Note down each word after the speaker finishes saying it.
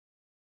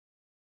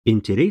In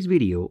today's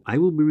video, I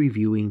will be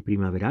reviewing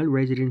Primaveral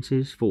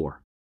Residences IV.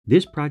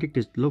 This project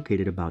is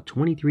located about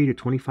 23 to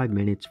 25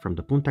 minutes from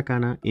the Punta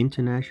Cana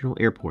International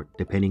Airport,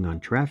 depending on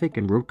traffic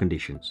and road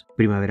conditions.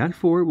 Primaveral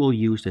IV will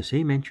use the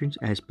same entrance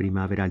as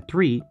Primaveral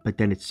III, but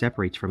then it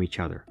separates from each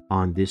other.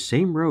 On this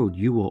same road,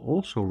 you will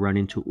also run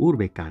into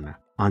Urbe Cana.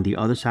 On the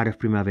other side of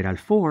Primaveral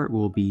IV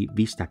will be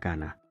Vista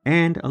Cana.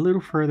 And a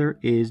little further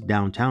is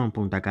downtown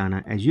Punta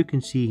Cana, as you can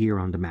see here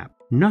on the map.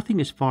 Nothing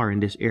is far in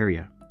this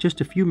area,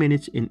 just a few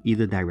minutes in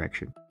either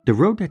direction. The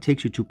road that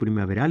takes you to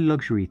Primaveral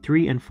Luxury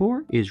 3 and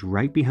 4 is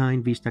right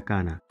behind Vista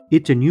Cana.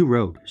 It's a new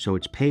road, so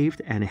it's paved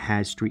and it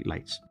has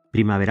streetlights.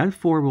 Primaveral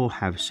 4 will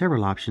have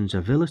several options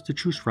of villas to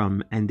choose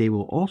from, and they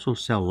will also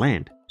sell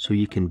land, so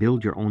you can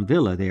build your own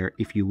villa there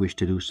if you wish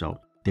to do so.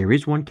 There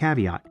is one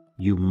caveat.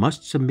 You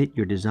must submit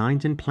your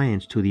designs and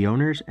plans to the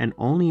owners, and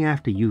only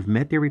after you've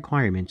met their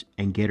requirements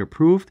and get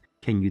approved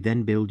can you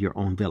then build your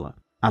own villa.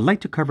 I'd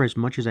like to cover as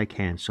much as I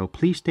can, so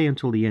please stay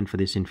until the end for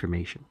this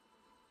information.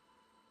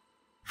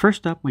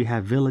 First up, we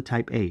have Villa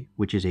Type A,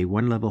 which is a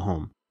one-level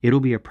home.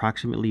 It'll be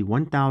approximately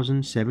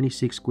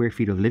 1,076 square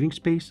feet of living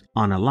space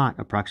on a lot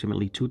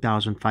approximately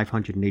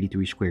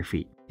 2,583 square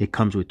feet. It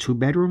comes with 2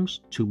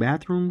 bedrooms, 2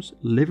 bathrooms,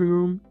 living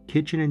room,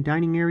 kitchen and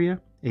dining area,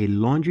 a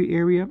laundry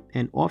area,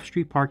 and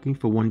off-street parking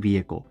for 1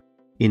 vehicle.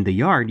 In the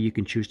yard, you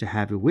can choose to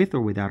have it with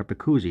or without a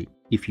jacuzzi.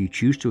 If you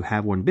choose to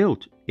have one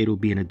built, it'll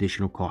be an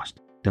additional cost.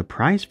 The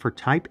price for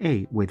Type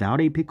A without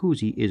a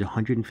jacuzzi is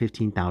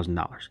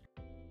 $115,000.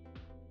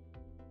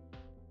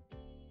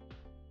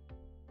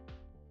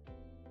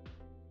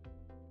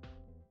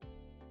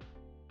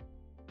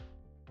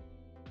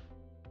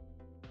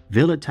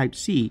 Villa Type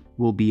C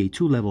will be a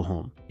 2-level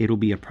home. It'll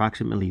be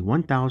approximately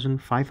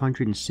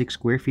 1,506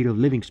 square feet of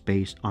living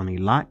space on a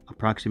lot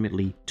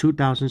approximately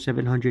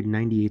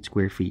 2,798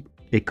 square feet.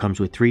 It comes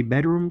with 3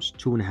 bedrooms,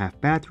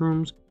 2.5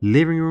 bathrooms,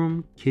 living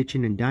room,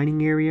 kitchen and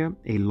dining area,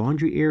 a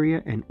laundry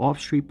area, and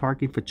off-street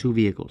parking for 2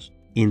 vehicles.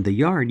 In the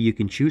yard, you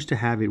can choose to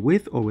have it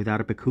with or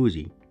without a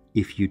jacuzzi.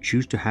 If you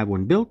choose to have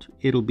one built,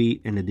 it'll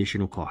be an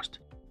additional cost.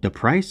 The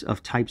price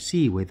of Type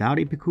C without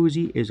a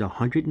jacuzzi is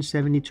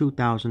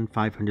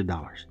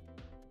 $172,500.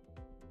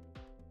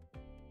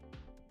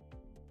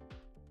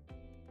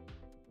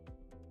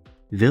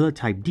 Villa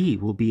Type D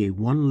will be a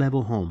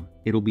 1-level home.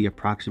 It'll be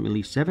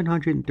approximately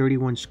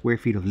 731 square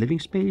feet of living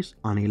space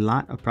on a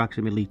lot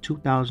approximately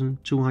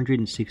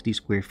 2,260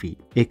 square feet.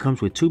 It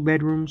comes with 2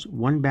 bedrooms,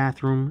 1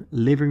 bathroom,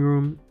 living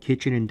room,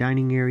 kitchen and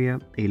dining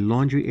area, a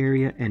laundry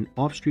area, and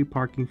off-street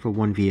parking for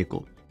 1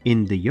 vehicle.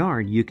 In the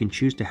yard, you can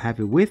choose to have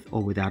it with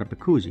or without a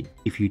jacuzzi.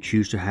 If you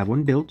choose to have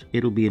one built,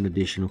 it'll be an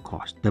additional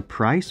cost. The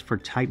price for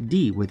Type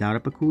D without a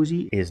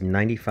jacuzzi is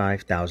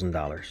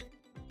 $95,000.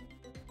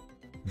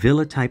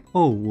 Villa Type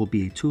O will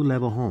be a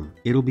 2-level home.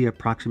 It'll be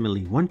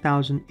approximately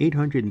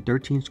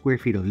 1,813 square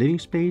feet of living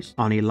space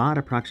on a lot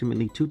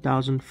approximately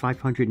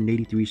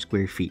 2,583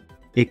 square feet.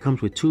 It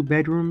comes with 2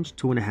 bedrooms,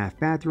 2.5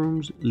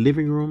 bathrooms,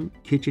 living room,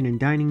 kitchen and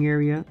dining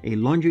area, a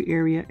laundry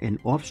area, and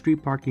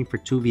off-street parking for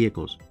 2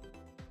 vehicles.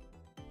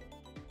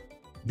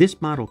 This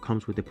model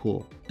comes with a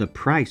pool. The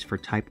price for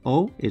Type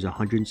O is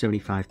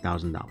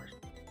 $175,000.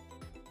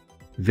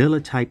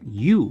 Villa Type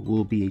U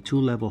will be a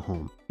 2-level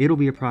home. It'll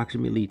be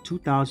approximately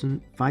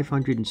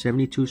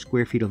 2,572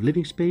 square feet of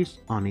living space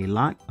on a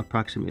lot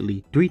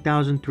approximately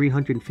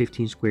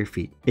 3,315 square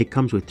feet. It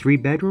comes with 3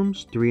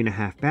 bedrooms,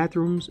 3.5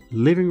 bathrooms,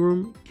 living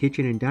room,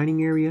 kitchen and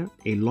dining area,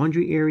 a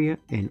laundry area,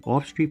 and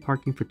off-street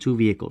parking for 2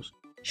 vehicles.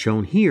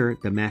 Shown here,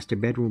 the master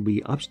bedroom will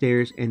be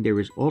upstairs, and there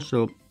is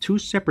also 2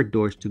 separate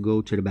doors to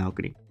go to the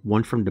balcony.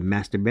 One from the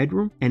master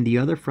bedroom and the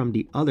other from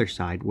the other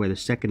side where the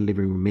second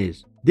living room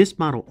is. This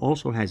model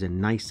also has a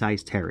nice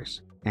sized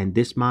terrace, and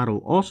this model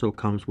also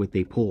comes with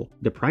a pool.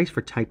 The price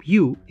for Type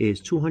U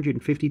is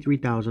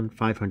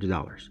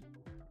 $253,500.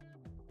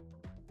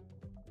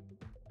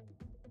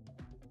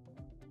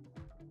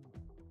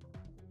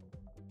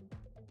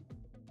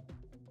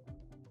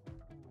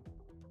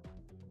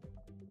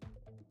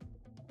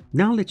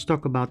 Now let's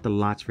talk about the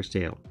lots for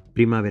sale.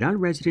 Primaveral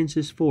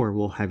Residences IV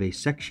will have a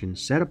section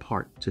set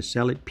apart to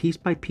sell it piece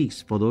by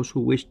piece for those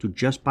who wish to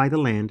just buy the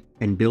land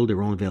and build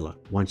their own villa.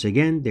 Once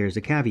again, there's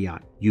a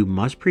caveat. You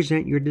must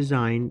present your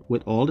design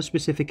with all the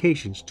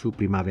specifications to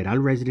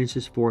Primaveral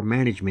Residences IV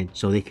management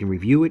so they can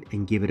review it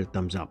and give it a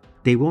thumbs up.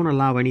 They won't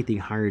allow anything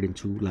higher than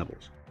 2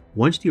 levels.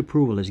 Once the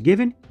approval is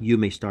given, you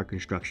may start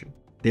construction.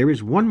 There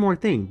is one more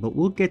thing, but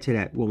we'll get to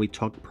that when we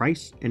talk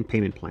price and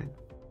payment plan.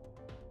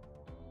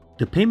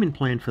 The payment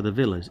plan for the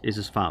villas is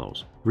as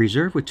follows.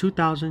 Reserve with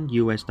 $2,000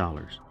 US.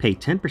 Pay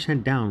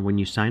 10% down when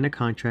you sign a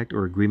contract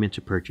or agreement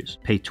to purchase.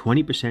 Pay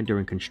 20%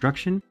 during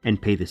construction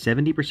and pay the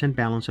 70%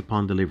 balance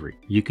upon delivery.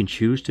 You can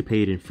choose to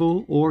pay it in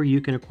full or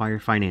you can acquire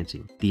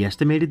financing. The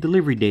estimated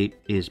delivery date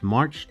is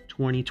March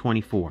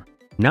 2024.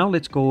 Now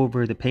let's go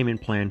over the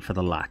payment plan for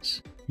the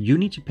lots. You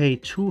need to pay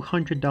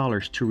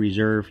 $200 to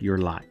reserve your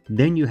lot.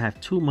 Then you have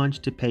 2 months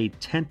to pay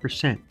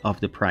 10% of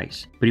the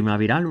price.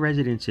 Primaveral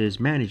Residences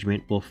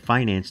management will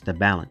finance the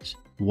balance.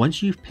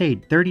 Once you've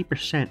paid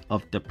 30%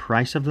 of the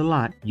price of the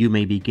lot, you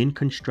may begin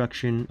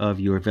construction of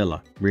your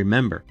villa.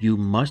 Remember, you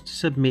must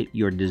submit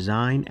your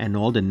design and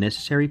all the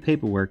necessary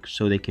paperwork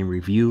so they can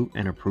review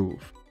and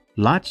approve.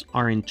 Lots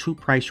are in two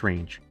price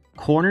range.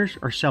 Corners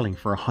are selling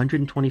for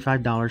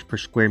 $125 per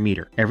square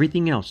meter.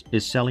 Everything else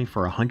is selling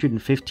for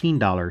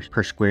 $115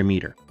 per square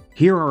meter.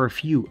 Here are a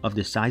few of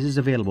the sizes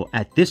available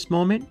at this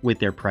moment with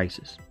their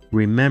prices.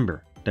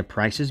 Remember, the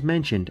prices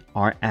mentioned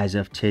are as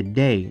of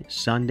today,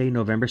 Sunday,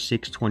 November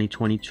 6,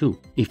 2022.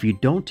 If you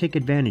don't take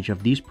advantage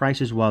of these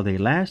prices while they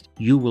last,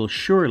 you will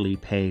surely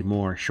pay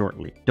more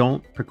shortly.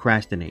 Don't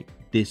procrastinate.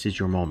 This is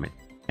your moment.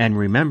 And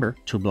remember,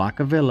 to block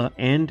a villa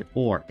and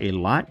or a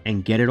lot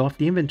and get it off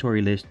the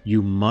inventory list,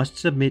 you must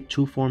submit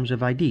 2 forms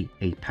of ID,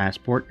 a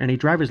passport and a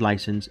driver's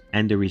license,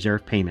 and the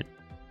reserve payment.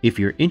 If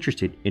you're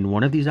interested in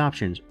one of these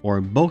options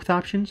or both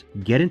options,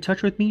 get in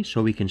touch with me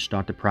so we can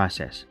start the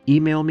process.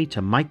 Email me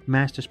to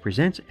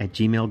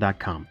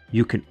mikemasterspresents@gmail.com.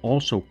 You can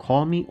also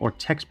call me or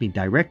text me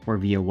direct or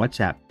via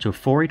WhatsApp to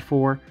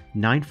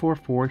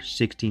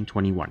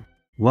 484-944-1621.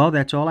 Well,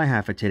 that's all I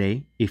have for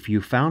today. If you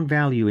found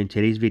value in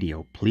today's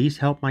video, please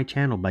help my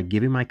channel by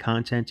giving my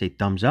content a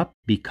thumbs up,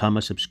 become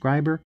a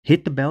subscriber,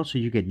 hit the bell so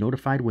you get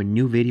notified when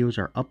new videos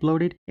are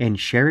uploaded, and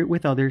share it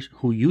with others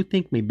who you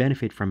think may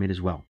benefit from it as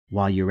well.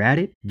 While you're at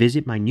it,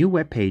 visit my new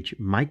webpage,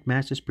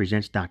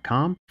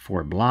 mikemasterspresents.com,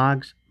 for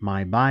blogs,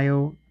 my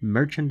bio,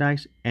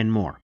 merchandise, and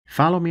more.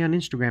 Follow me on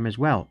Instagram as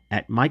well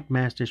at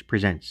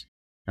mikemasterspresents.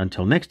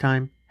 Until next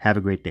time, have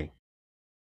a great day.